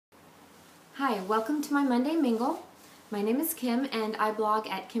Hi, welcome to my Monday Mingle. My name is Kim and I blog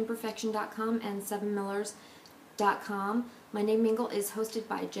at kimperfection.com and 7millers.com. Monday Mingle is hosted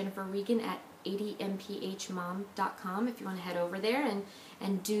by Jennifer Regan at 80mphmom.com if you want to head over there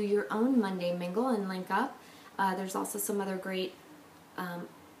and do your own Monday Mingle and link up. There's also some other great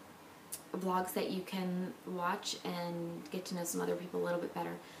vlogs that you can watch and get to know some other people a little bit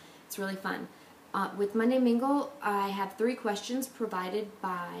better. It's really fun. With Monday Mingle, I have 3 questions provided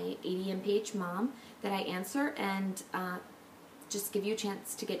by 80mphmom that I answer and just give you a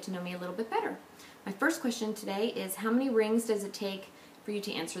chance to get to know me a little bit better. My first question today is, how many rings does it take for you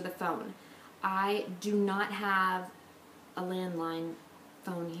to answer the phone? I do not have a landline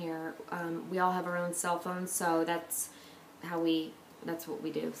phone here. We all have our own cell phones, so that's what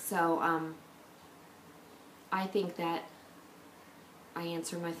we do. So I think that I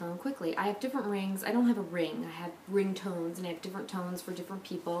answer my phone quickly. I have different rings. I don't have a ring. I have ringtones, and I have different tones for different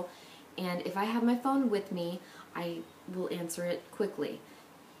people. And if I have my phone with me, I will answer it quickly.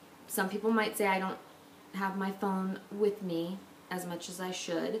 Some people might say I don't have my phone with me as much as I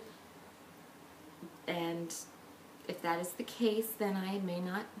should. And if that is the case, then I may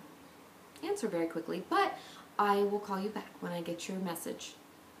not answer very quickly. But I will call you back when I get your message,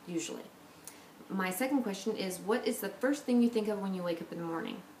 usually. My second question is, what is the first thing you think of when you wake up in the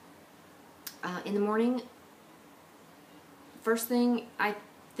morning? In the morning, first thing I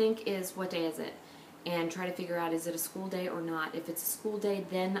think is, what day is it? And try to figure out, is it a school day or not? If it's a school day,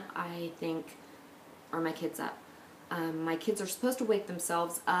 then I think, are my kids up? My kids are supposed to wake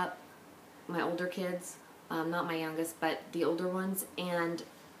themselves up, my older kids, not my youngest, but the older ones, and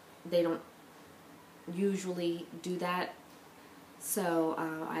they don't usually do that. So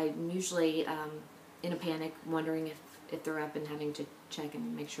I'm usually in a panic, wondering if they're up and having to check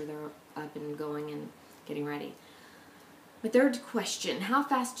and make sure they're up and going and getting ready. My third question, how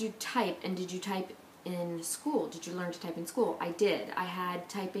fast do you type, and did you type in school? Did you learn to type in school? I did. I had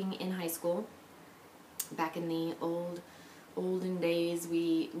typing in high school. Back in the olden days,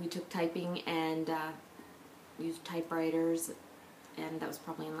 we took typing and used typewriters, and that was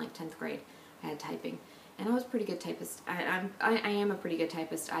probably in like 10th grade. I had typing. And I was a pretty good typist. I am a pretty good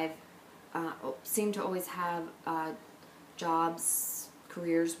typist. I've seemed to always have jobs,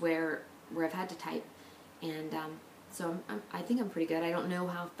 careers where I've had to type, and so I think I'm pretty good. I don't know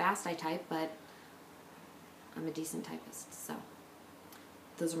how fast I type, but I'm a decent typist. So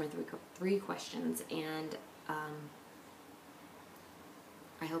those are my three questions, and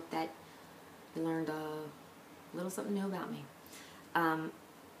I hope that you learned a little something new about me.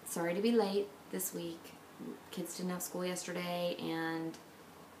 Sorry to be late this week. Kids didn't have school yesterday, and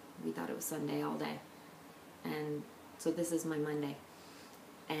we thought it was Sunday all day, and so this is my Monday.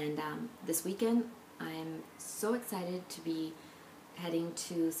 And this weekend I'm so excited to be heading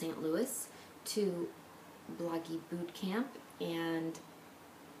to St. Louis to Bloggy Boot Camp, and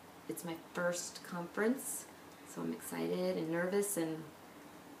it's my first conference, so I'm excited and nervous and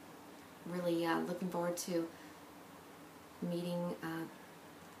really looking forward to meeting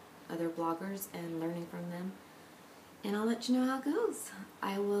other bloggers and learning from them, and I'll let you know how it goes.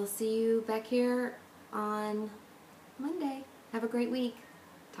 I will see you back here on Monday. Have a great week.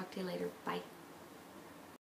 Talk to you later. Bye.